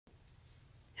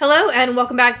Hello and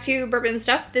welcome back to Bourbon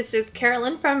Stuff. This is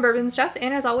Carolyn from Bourbon Stuff,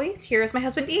 and as always, here is my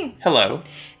husband E. Hello.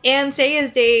 And today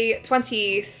is day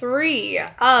 23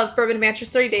 of Bourbon Adventure's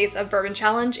 30 Days of Bourbon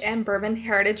Challenge and Bourbon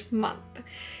Heritage Month.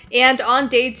 And on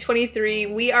day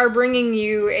 23, we are bringing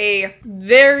you a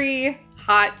very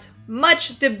hot,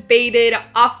 much debated,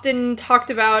 often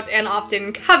talked about, and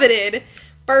often coveted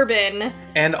bourbon.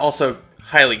 And also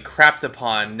highly crapped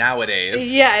upon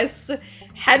nowadays. Yes,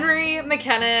 Henry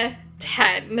McKenna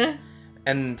 10.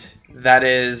 And that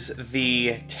is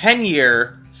the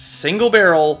 10-year single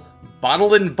barrel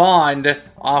bottled in bond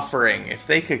offering. If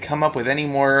they could come up with any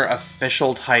more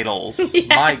official titles. Yes.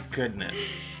 My goodness.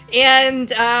 And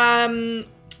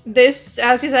this,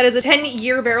 as he said, is a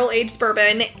 10-year barrel-aged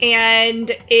bourbon,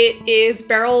 and it is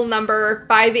barrel number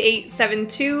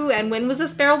 5872. And when was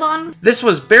this barreled on? This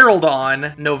was barreled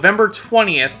on November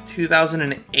 20th,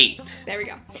 2008. There we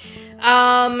go.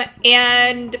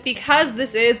 And because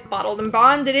this is bottled in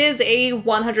bond, it is a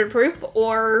 100 proof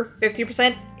or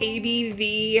 50%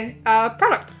 ABV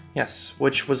product. Yes,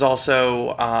 which was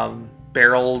also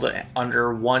barreled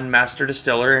under one master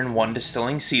distiller in one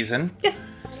distilling season. Yes.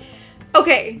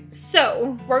 Okay,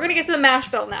 so we're going to get to the mash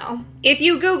bill now. If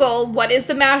you Google what is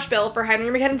the mash bill for Henry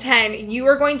McKenna 10, you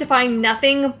are going to find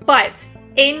nothing but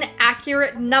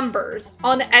inaccurate numbers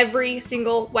on every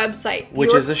single website.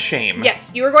 Which is a shame.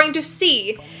 Yes, you are going to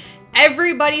see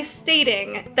everybody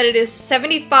stating that it is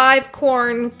 75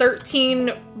 corn,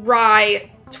 13 rye,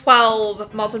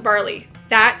 12 malted barley.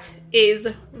 That is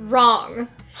wrong.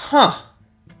 Huh.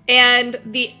 And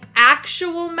the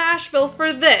actual mash bill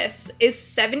for this is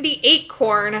 78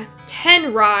 corn,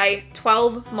 10 rye,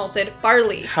 12 malted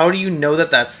barley. How do you know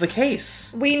that that's the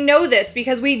case? We know this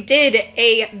because we did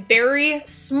a very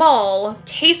small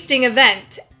tasting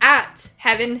event at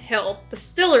Heaven Hill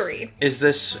Distillery. Is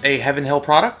this a Heaven Hill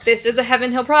product? This is a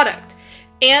Heaven Hill product.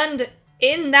 And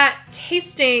in that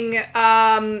tasting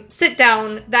sit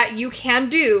down that you can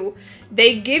do,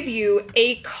 they give you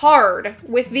a card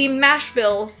with the mash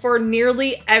bill for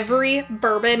nearly every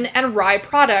bourbon and rye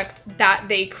product that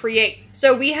they create.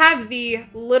 So we have the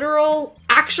literal,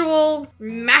 actual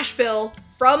mash bill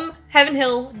from Heaven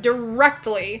Hill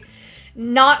directly,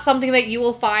 not something that you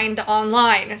will find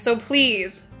online. So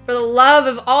please, for the love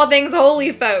of all things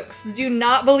holy, folks, do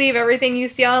not believe everything you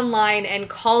see online and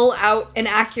call out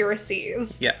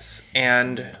inaccuracies. Yes,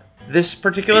 and this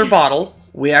particular bottle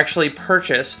we actually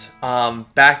purchased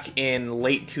back in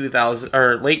late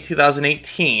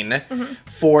 2018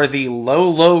 for the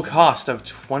low cost of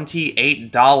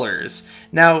 $28.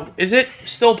 Now, is it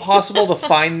still possible to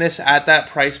find this at that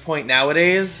price point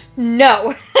nowadays?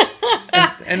 No.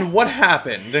 and what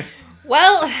happened?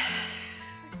 Well,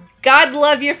 God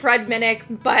love you, Fred Minnick,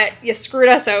 but you screwed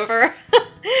us over.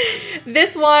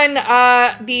 This won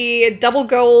the Double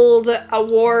Gold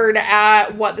Award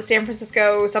at, the San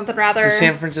Francisco something rather? The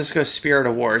San Francisco Spirit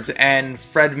Awards. And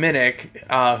Fred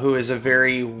Minnick, who is a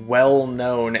very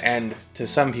well-known and, to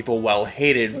some people,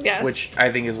 well-hated, yes, which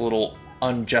I think is a little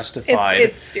unjustified.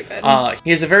 It's stupid.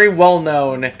 He is a very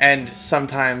well-known and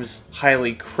sometimes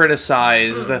highly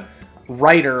criticized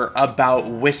writer about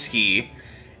whiskey.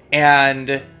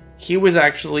 And he was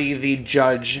actually the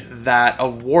judge that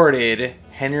awarded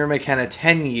Henry McKenna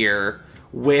 10-year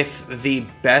with the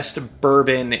best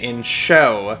bourbon in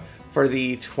show for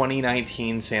the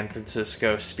 2019 San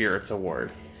Francisco Spirits Award.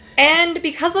 And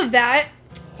because of that,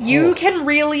 you can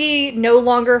really no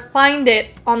longer find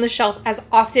it on the shelf as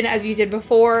often as you did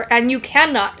before, and you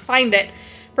cannot find it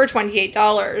for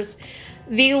 $28.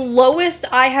 The lowest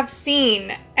I have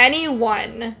seen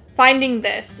anyone finding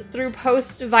this through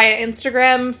posts via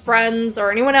Instagram, friends,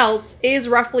 or anyone else is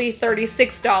roughly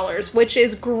 $36, which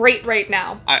is great right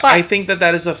now. I think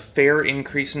that is a fair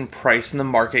increase in price in the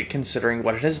market considering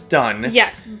what it has done.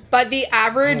 Yes, but the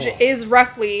average is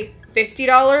roughly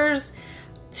 $50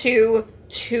 to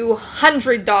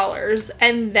 $200,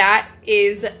 and that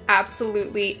is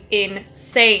absolutely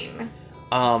insane.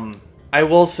 I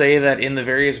will say that in the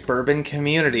various bourbon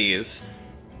communities,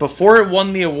 before it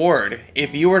won the award,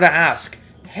 if you were to ask,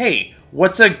 hey,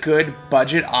 what's a good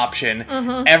budget option?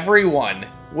 Everyone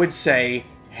would say,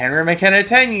 Henry McKenna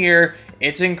 10-year,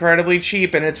 it's incredibly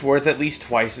cheap and it's worth at least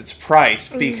twice its price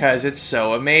because it's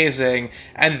so amazing.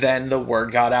 And then the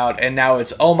word got out and now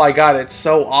it's, oh my god, it's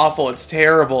so awful, it's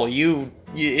terrible. Well,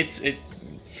 let's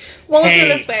put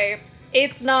it this way.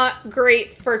 It's not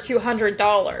great for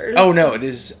 $200. Oh no, it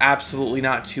is absolutely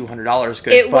not $200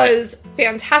 good. It was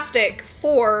fantastic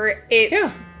for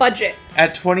its budget.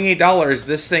 At $28,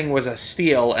 this thing was a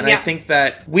steal, and I think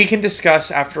that we can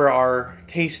discuss after our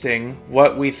tasting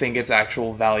what we think its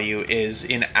actual value is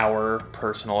in our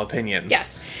personal opinions.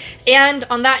 Yes. And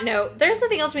on that note, there's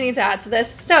nothing else we need to add to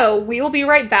this, so we will be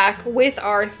right back with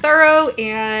our thorough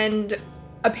and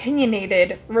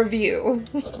opinionated review.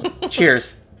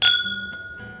 Cheers.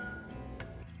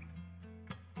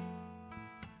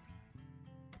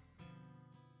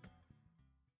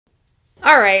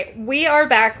 Alright, we are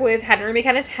back with Henry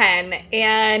McKenna 10,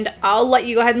 and I'll let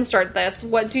you go ahead and start this.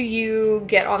 What do you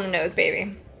get on the nose,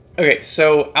 baby? Okay,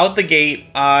 so out the gate,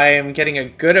 I'm getting a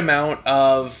good amount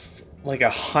of, like, a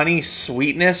honey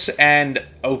sweetness and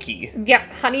oaky. Yep,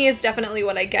 honey is definitely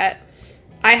what I get.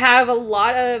 I have a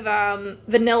lot of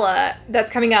vanilla that's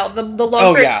coming out. The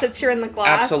longer it sits here in the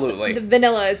glass, absolutely, the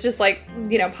vanilla is just, like,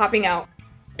 you know, popping out.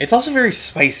 It's also very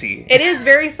spicy. It is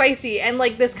very spicy, and,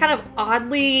 like, this kind of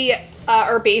oddly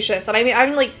herbaceous. And I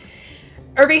mean, like,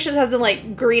 herbaceous as in,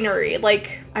 like, greenery.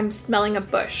 Like, I'm smelling a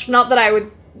bush. Not that I would,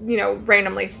 you know,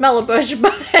 randomly smell a bush,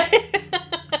 but...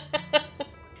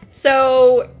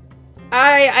 So,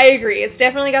 I agree. It's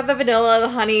definitely got the vanilla, the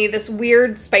honey, this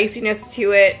weird spiciness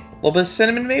to it. A little bit of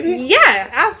cinnamon, maybe?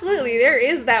 Yeah, absolutely. There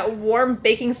is that warm,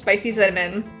 baking, spicy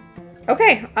cinnamon.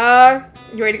 Okay,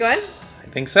 you ready to go in? I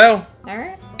think so.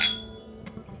 Alright.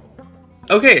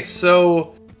 Okay,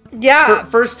 so... Yeah.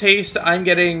 First taste, I'm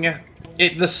getting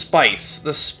the spice.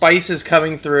 The spice is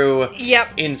coming through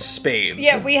in spades.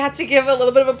 Yeah, we had to give a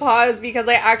little bit of a pause because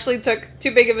I actually took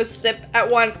too big of a sip at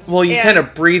once. Well, you kind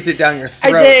of breathed it down your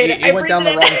throat. I did. It went down the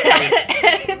wrong point.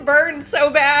 It burned so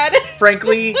bad.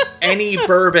 Frankly, any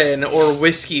bourbon or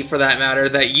whiskey, for that matter,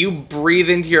 that you breathe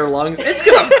into your lungs, it's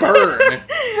gonna burn.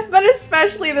 But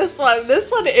especially this one. This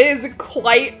one is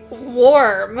quite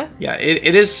warm. Yeah,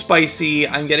 it is spicy.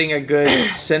 I'm getting a good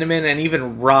cinnamon and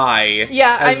even rye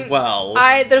as well.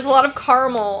 There's a lot of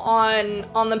caramel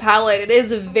on the palate. It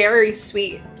is very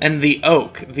sweet. And the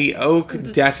oak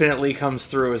definitely comes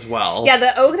through as well. Yeah,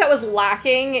 the oak that was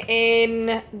lacking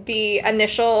in the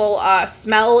initial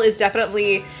smell is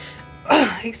definitely,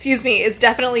 is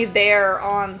definitely there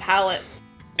on palate.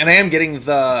 And I am getting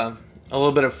a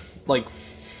little bit of, like,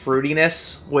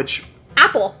 fruitiness, which...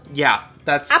 Apple. Yeah,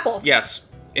 that's... Apple. Yes.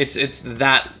 It's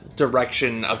that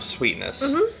direction of sweetness.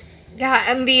 Mm-hmm. Yeah,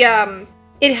 and the,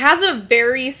 it has a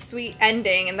very sweet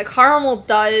ending, and the caramel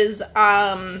does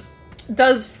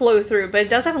flow through, but it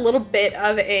does have a little bit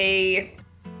of a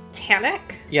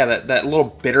tannic. Yeah, that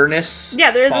little bitterness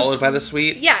followed by the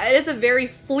sweet. Yeah, it is a very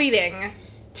fleeting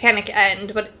tannic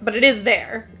end, but it is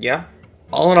there. Yeah.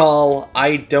 All in all,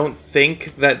 I don't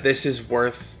think that this is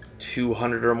worth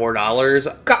 $200 or more.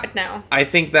 God, no. I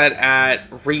think that at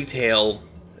retail,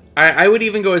 I would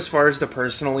even go as far as to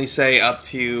personally say up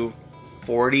to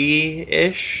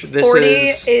 40-ish. 40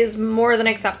 is more than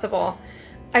acceptable.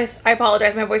 I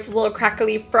apologize, my voice is a little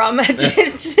crackly from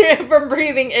from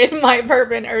breathing in my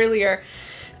bourbon earlier.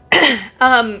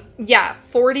 Yeah,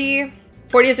 40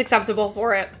 is acceptable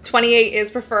for it. 28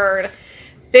 is preferred.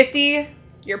 50,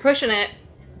 you're pushing it.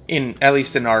 At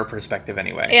least in our perspective,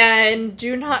 anyway. And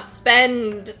do not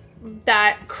spend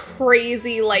that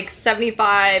crazy, like,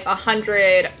 $75, $100,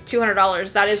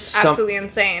 $200. That is absolutely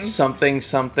insane.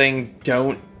 Something.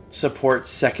 Don't support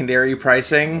secondary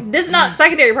pricing. This is not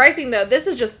secondary pricing, though. This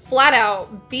is just flat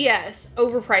out BS,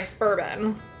 overpriced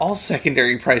bourbon. All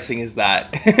secondary pricing is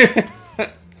that.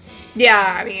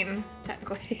 Yeah, I mean,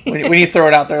 technically. when you throw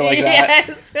it out there like that.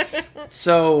 Yes.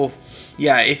 So,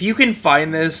 yeah, if you can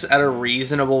find this at a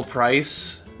reasonable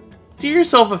price, do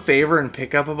yourself a favor and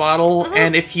pick up a bottle. Uh-huh.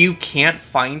 And if you can't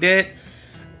find it,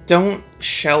 don't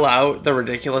shell out the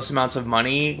ridiculous amounts of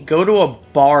money. Go to a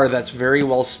bar that's very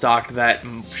well stocked that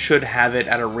should have it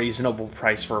at a reasonable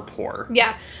price for a pour.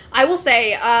 Yeah, I will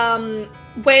say,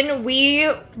 when we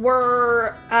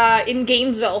were in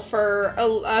Gainesville for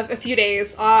a few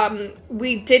days,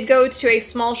 we did go to a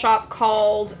small shop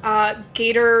called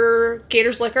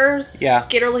Gator's Liquors. Yeah.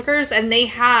 Gator Liquors, and they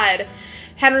had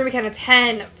Henry McKenna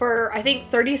 10 for, I think,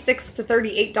 $36 to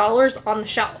 $38 on the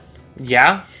shelf.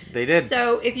 Yeah, they did.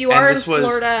 So if you are in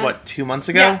Florida... was, what, 2 months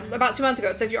ago? Yeah, about 2 months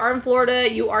ago. So if you are in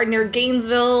Florida, you are near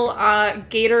Gainesville,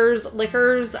 Gator's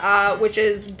Liquors, which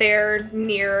is there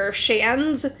near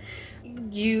Shands,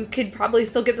 you could probably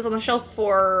still get this on the shelf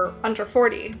for under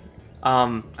 $40.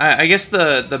 I guess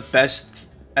the best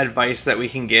advice that we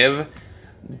can give,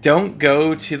 don't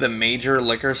go to the major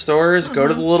liquor stores. Go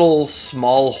to the little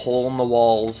small hole in the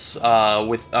walls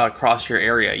across your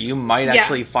area. You might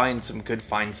actually find some good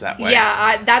finds that way.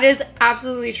 Yeah, that is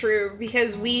absolutely true,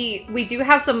 because we do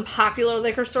have some popular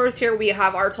liquor stores here. We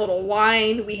have our Total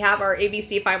Wine, we have our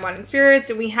ABC Fine Wine and Spirits,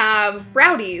 and we have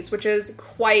Rowdy's, which is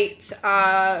quite,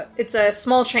 it's a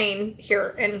small chain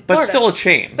here in Florida. But still a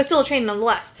chain. But still a chain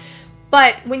nonetheless.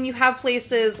 But when you have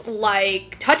places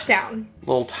like Touchdown,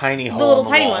 little tiny hole, the little in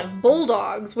the tiny wall. one,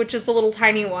 Bulldogs, which is the little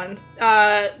tiny one,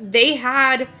 they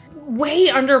had way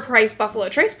underpriced Buffalo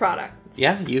Trace products.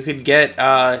 Yeah, you could get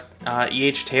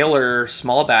E.H. Taylor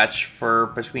small batch for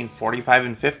between $45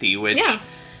 and $50, which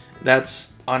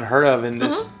that's unheard of in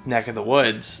this neck of the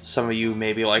woods. Some of you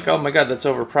may be like, "Oh my God, that's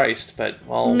overpriced," but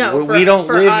we don't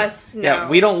live. No. Yeah,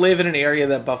 we don't live in an area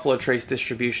that Buffalo Trace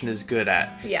distribution is good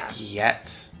at. Yeah.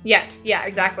 Yet, yeah,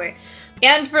 exactly.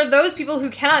 And for those people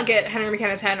who cannot get Henry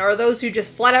McKenna's Hen, or those who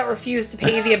just flat out refuse to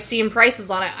pay the obscene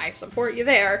prices on it, I support you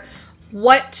there.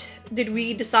 What did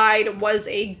we decide was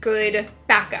a good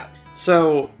backup?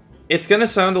 So, it's going to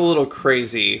sound a little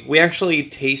crazy. We actually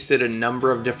tasted a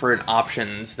number of different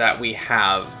options that we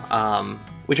have.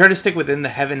 We try to stick within the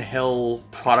Heaven Hill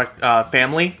product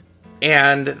family,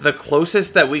 and the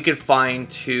closest that we could find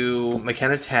to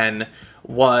McKenna 10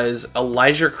 was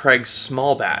Elijah Craig's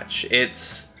small batch.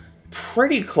 It's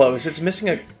pretty close. It's missing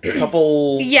a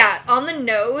couple... Yeah, on the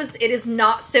nose, it is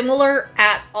not similar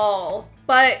at all.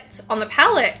 But on the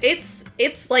palate,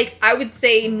 it's like, I would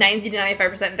say 90 to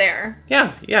 95% there.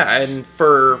 Yeah, and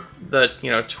for the,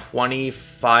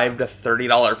 $25 to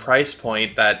 $30 price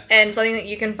point that... And something that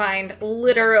you can find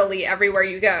literally everywhere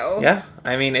you go. Yeah,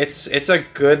 I mean, it's a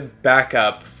good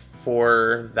backup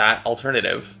for that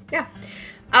alternative. Yeah.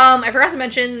 I forgot to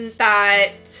mention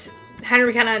that Henry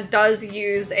McKenna does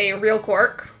use a real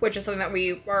cork, which is something that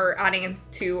we are adding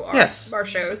into our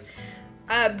shows.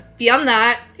 Beyond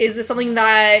that, is this something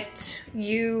that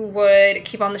you would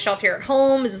keep on the shelf here at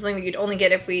home? Is this something that you'd only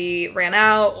get if we ran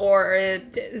out, or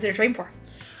is it a trade for?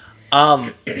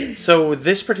 So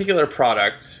this particular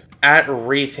product at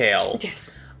retail,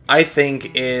 yes, I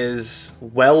think is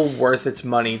well worth its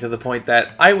money, to the point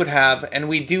that I would have, and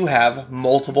we do have,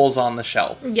 multiples on the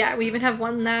shelf. Yeah, we even have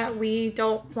one that we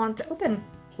don't want to open.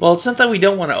 Well, it's not that we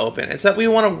don't want to open. It's that we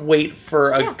want to wait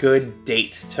for a good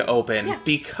date to open,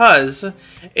 because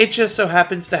it just so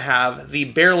happens to have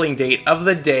the barreling date of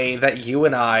the day that you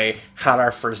and I had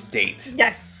our first date.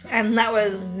 Yes, and that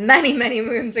was many, many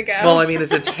moons ago. Well, I mean,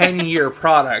 it's a 10-year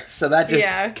product, so that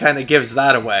just kind of gives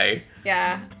that away.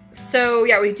 Yeah. So,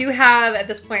 yeah, we do have, at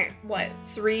this point,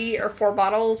 3 or 4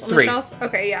 bottles on the shelf?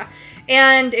 Okay, yeah.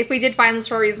 And if we did find this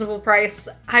for a reasonable price,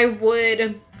 I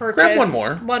would purchase... Grab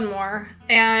one more.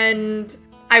 And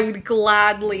I would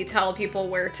gladly tell people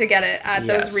where to get it at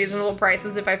those reasonable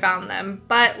prices if I found them.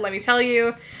 But let me tell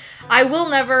you, I will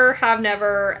never, have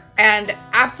never, and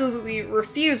absolutely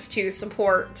refuse to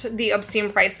support the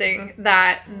obscene pricing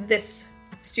that this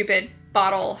stupid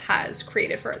bottle has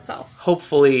created for itself.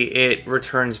 Hopefully it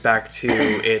returns back to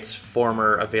its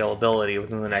former availability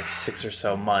within the next 6 or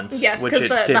so months, which it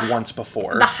did once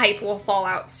before. The hype will fall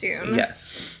out soon.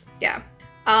 Yes. Yeah.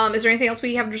 Is there anything else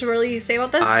we have to really say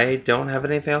about this? I don't have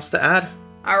anything else to add.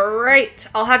 All right.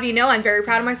 I'll have you know I'm very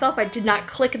proud of myself. I did not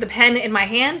click the pen in my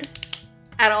hand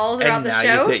at all throughout the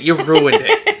show. You ruined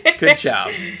it. Good job.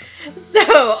 So,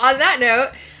 on that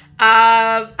note,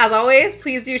 as always,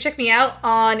 please do check me out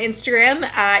on Instagram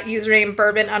at username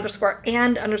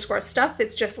bourbon_and_stuff.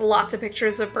 It's just lots of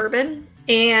pictures of bourbon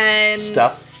and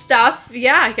stuff.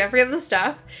 Yeah, I can't forget the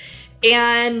stuff.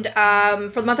 And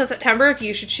for the month of September, if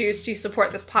you should choose to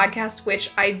support this podcast,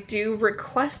 which I do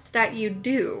request that you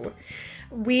do,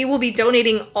 we will be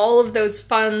donating all of those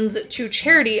funds to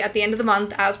charity at the end of the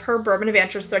month as per Bourbon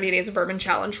Adventure's 30 Days of Bourbon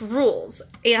Challenge rules.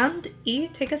 And E,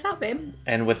 take us out, babe.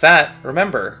 And with that,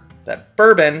 remember that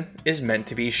bourbon is meant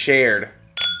to be shared.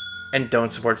 And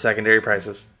don't support secondary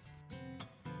prices.